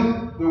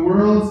bewail the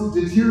world's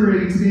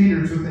deteriorating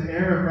standards with an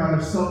air of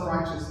rather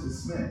self-righteous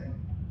dismay.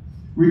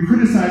 We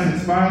criticize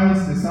its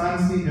violence,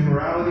 dishonesty,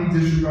 immorality,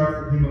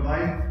 disregard for human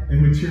life,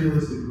 and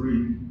materialistic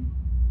greed.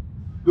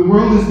 The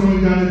world is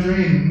going down the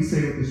drain, we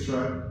say with a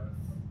shrug.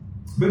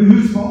 But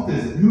whose fault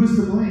is it? Who is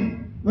to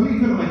blame? Let me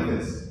put it like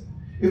this.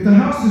 If the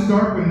house is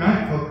dark when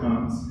nightfall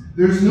comes,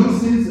 there's no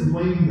sense in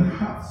blaming the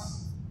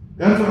house.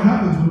 That's what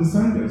happens when the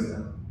sun goes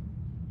down.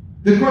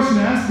 The question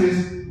to ask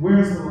is, where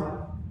is the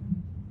light?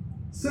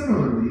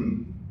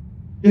 Similarly,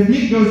 if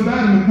meat goes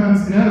bad and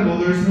becomes inedible,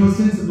 there's no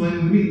sense in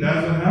blaming the meat.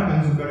 That's what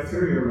happens when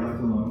bacteria are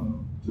left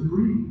alone to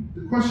breed.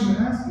 The question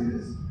to ask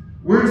is,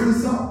 where's the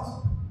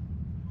salt?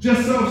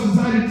 Just so, if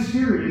society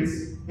deteriorates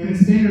and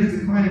its standards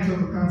decline until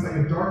it becomes like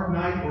a dark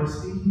night or a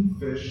stinking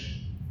fish,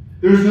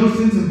 there's no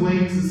sense in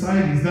blaming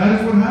societies. That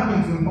is what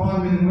happens when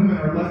fallen men and women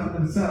are left to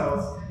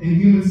themselves and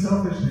human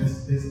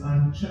selfishness is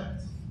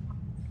unchecked.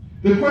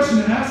 The question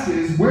to ask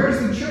is, where is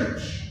the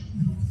church?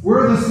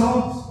 Where are the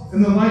salt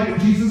and the light of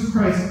Jesus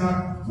Christ?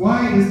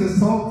 Why is the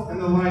salt and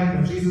the light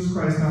of Jesus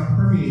Christ not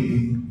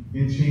permeating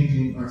and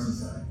changing our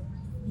society?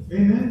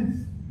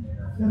 Amen?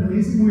 Isn't that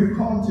amazing? We are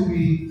called to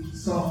be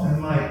salt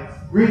and light.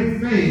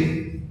 Great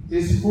faith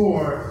is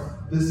for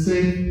the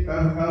sake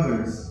of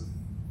others.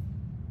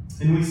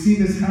 And we see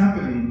this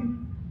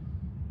happening.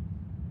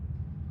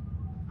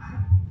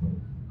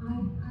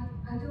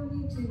 I don't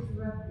mean to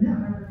interrupt your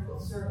wonderful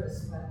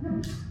service, but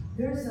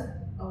there's a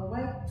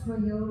white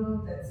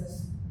Toyota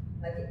that's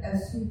like an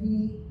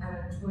SUV and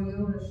a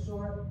Toyota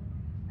short,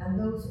 and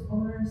those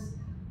owners,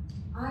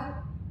 I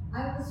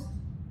was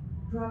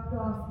dropped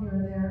off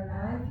near there,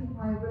 and I think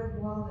my red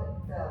wallet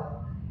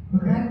fell.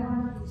 But I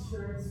want to be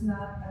sure it's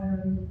not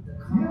underneath the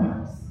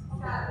cars.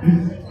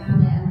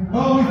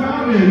 Oh, we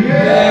found it!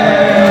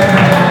 Yay!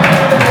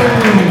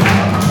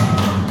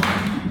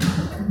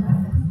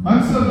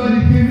 I'm so glad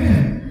you came in.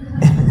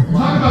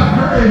 Talk about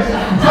courage.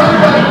 Talk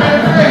about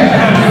great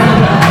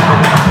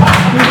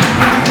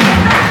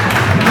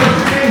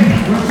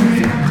What's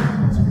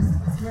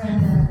your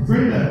name?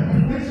 Brenda.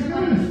 Thanks for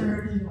coming.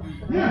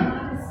 Yeah. I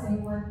want to say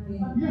one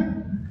thing. Yeah.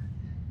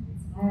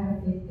 I have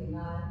faith in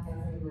God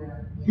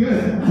everywhere.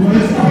 Good. You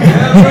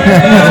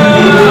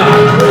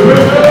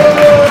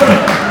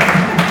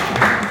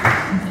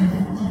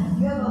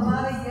have a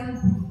lot of young.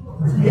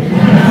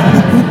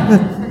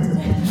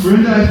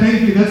 Brenda, I thank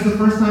you. That's the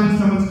first time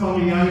someone's called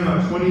me young in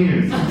about 20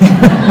 years. I'm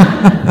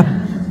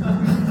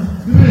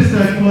going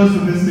to close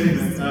with this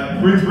statement.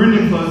 Brenda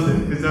closed it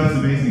because that was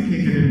amazing.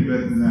 Can't get any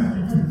better than that.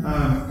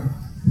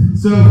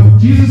 So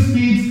Jesus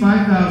feeds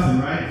 5,000,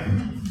 right?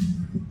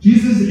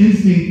 Jesus'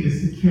 instinct is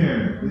to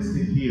care, is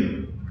to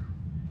heal.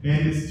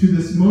 And it's to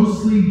this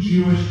mostly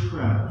Jewish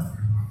crowd.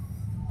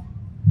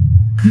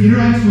 He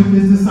interacts with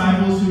his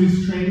disciples who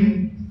he's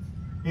training,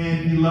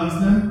 and he loves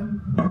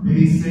them, and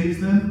he saves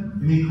them,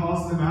 and he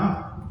calls them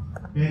out,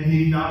 and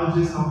he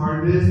acknowledges how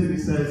hard it is, but he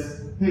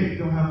says, hey,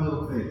 don't have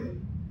little faith.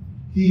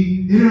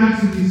 He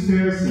interacts with these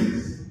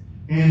Pharisees,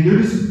 and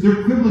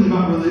they're quibbling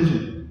about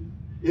religion.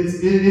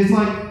 It's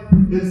like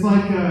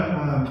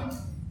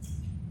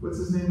what's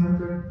his name right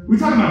there? We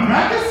talking about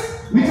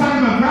practice? We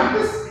talking about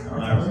practice?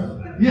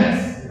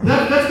 Yes.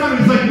 That's kind of,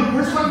 it's like,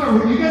 we're talking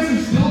about, you guys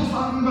are still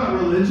talking about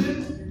religion?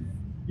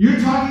 You're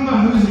talking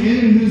about who's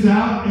in and who's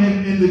out,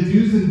 and the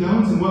do's and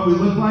don'ts, and what we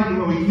look like and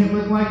what we can't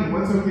look like, and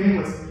what's okay and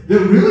what's,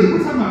 really?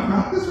 We're talking about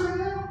practice right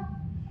now?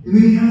 And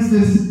then he has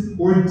this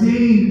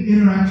ordained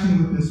interaction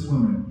with this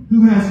woman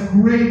who has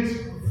great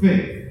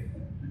faith.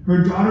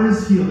 Her daughter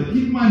is healed. And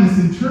keep in mind, the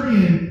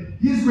centurion,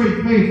 his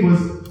great faith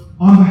was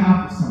on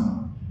behalf of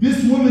someone.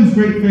 This woman's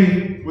great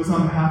faith was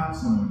on behalf of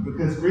someone,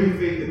 because great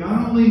faith, it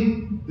not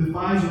only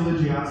defies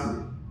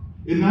religiosity,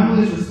 it not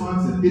only is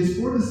responsive, it's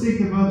for the sake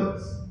of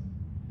others.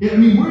 I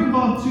mean, we're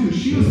involved too.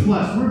 She was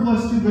blessed. We're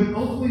blessed too, but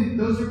ultimately,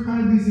 those are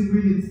kind of these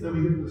ingredients that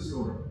we get from the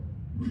story.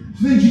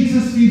 So then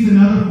Jesus feeds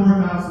another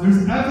 4,000.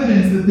 There's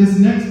evidence that this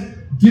next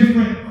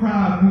different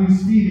crowd who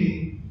he's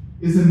feeding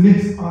is a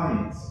mixed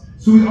audience.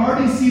 So we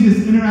already see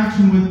this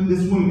interaction with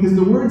this woman, because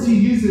the words he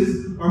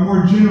uses are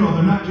more general.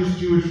 They're not just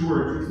Jewish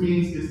words, which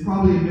means it's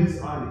probably a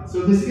mixed audience.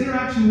 So this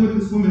interaction with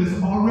this woman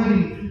is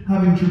already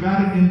having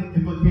dramatic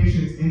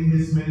implications in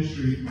his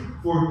ministry.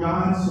 For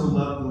God so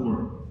loved the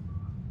world.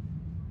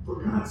 For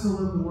God so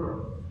loved the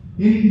world.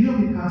 And you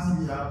don't get pass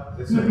these out.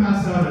 It's going to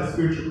pass out as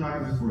spiritual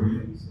practice for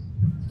you.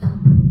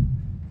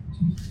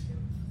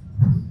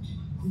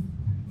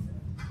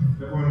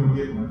 Everyone will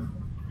get one.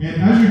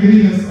 And as you're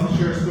getting this, I'll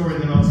share a story,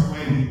 then I'll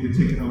explain, and you can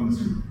take it home this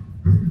week.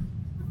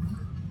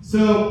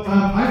 So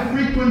I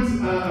frequent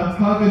a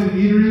pub and an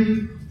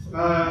eatery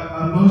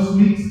most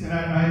weeks, and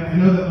I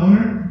know the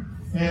owner,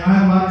 and I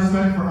have a lot of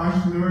respect for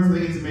entrepreneurs. I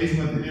think it's amazing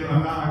what they do.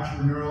 I'm not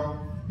entrepreneurial,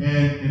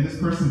 and this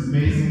person's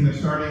amazing. They're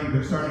starting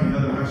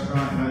another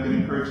restaurant, and I've been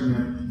encouraging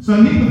them. So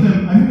I meet with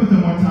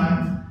them one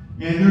time,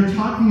 and they're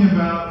talking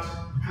about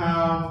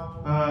how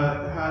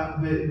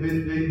they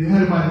had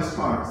to buy this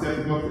car because they have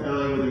to go up to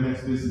LA where their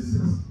next business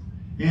is.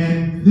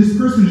 And this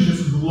person is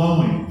just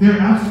glowing. They're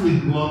absolutely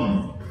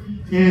glowing.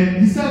 And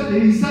he says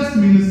to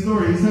me in this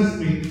story, he says to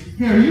me,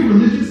 hey, are you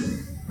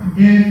religious?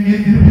 And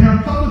in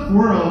our public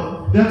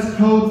world, that's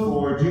code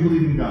for, do you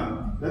believe in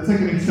God? That's like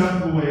an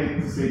acceptable way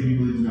to say, do you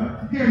believe in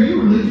God? Hey, are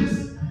you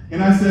religious?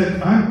 And I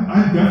said,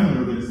 I'm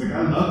definitely religious. Like,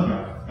 I love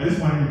God. I just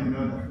wanted him to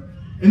know that.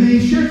 And then he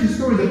shares the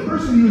story. The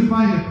person he was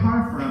buying a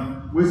car from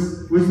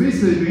was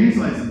basically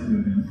evangelizing to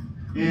him.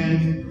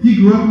 And he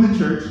grew up in the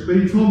church, but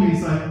he told me,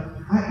 he's like,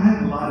 I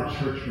have a lot of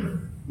church hurt.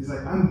 He's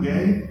like, I'm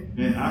gay,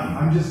 and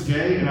I'm just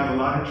gay, and I have a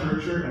lot of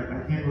church hurt.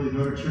 I can't really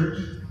go to church.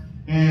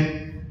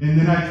 And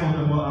then I told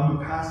him, well, I'm a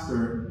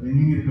pastor, and you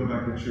need to go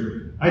back to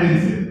church. I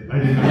didn't say it. I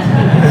did not say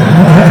it.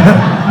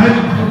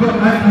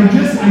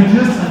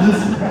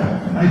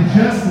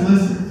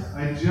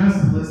 I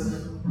just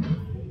listened.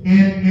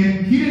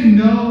 And he didn't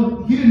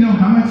know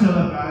how much I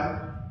love God.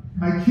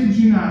 I kid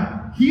you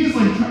not. He was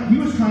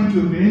trying to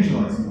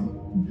evangelize me.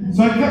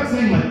 So I kept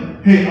saying,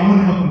 like, hey, I want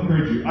to help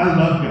encourage you. I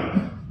love God.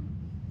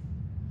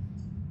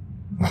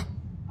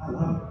 I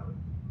love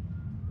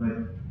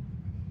God.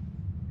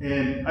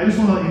 And I just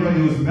want to let you know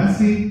it was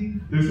messy.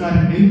 There's not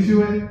an end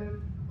to it.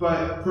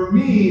 But for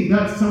me,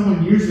 that's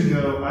someone years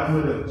ago I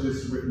would have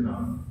just written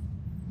on.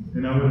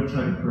 And I would have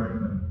tried to correct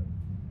them.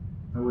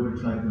 I would have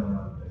tried to do a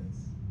lot of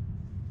things.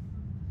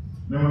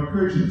 And I want to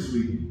encourage you this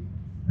week,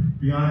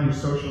 beyond your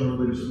social and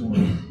religious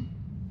morals,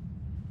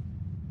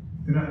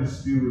 do not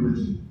just do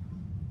religion.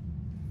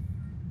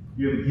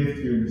 You have a gift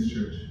here in this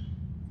church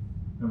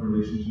of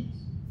relationships.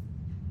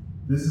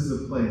 This is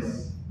a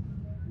place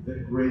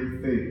that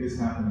great faith is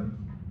happening.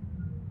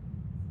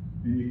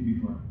 And you can be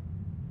part.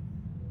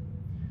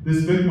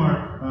 This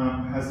bookmark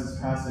has this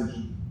passage,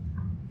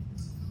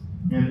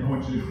 and I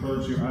want you to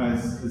close your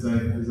eyes as I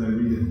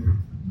read it.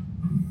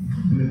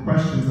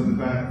 questions on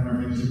the back are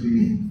meant to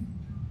be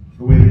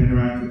a way to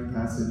interact with the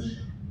passage.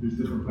 There's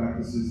different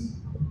practices.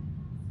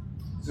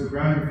 So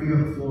ground your feet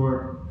on the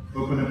floor,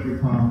 open up your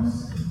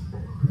palms.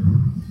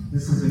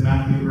 This is in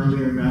Matthew,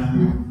 earlier in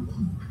Matthew.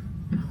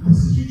 This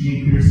is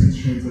Eugene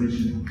Peterson's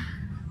translation.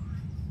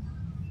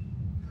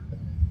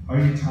 Are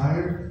you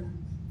tired?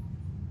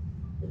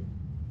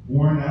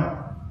 Worn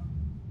out?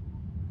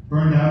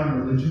 Burned out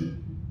in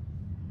religion?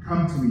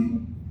 Come to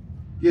me.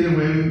 Get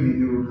away with me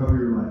to recover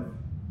your life.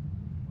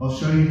 I'll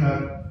show you how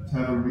to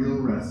have a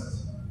real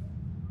rest.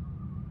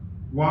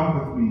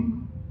 Walk with me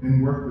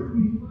and work with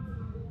me.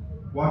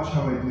 Watch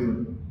how I do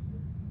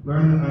it.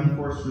 Learn the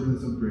unforced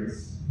rhythms of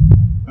grace.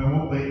 I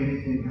won't lay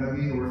anything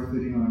heavy or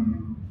fitting on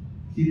you.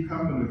 Keep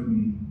company with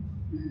me,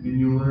 and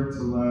you'll learn to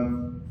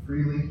love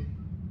freely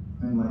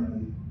and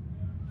lightly.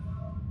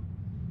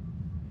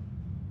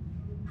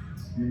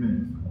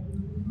 Amen.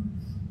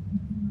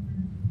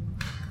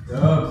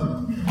 Dubs.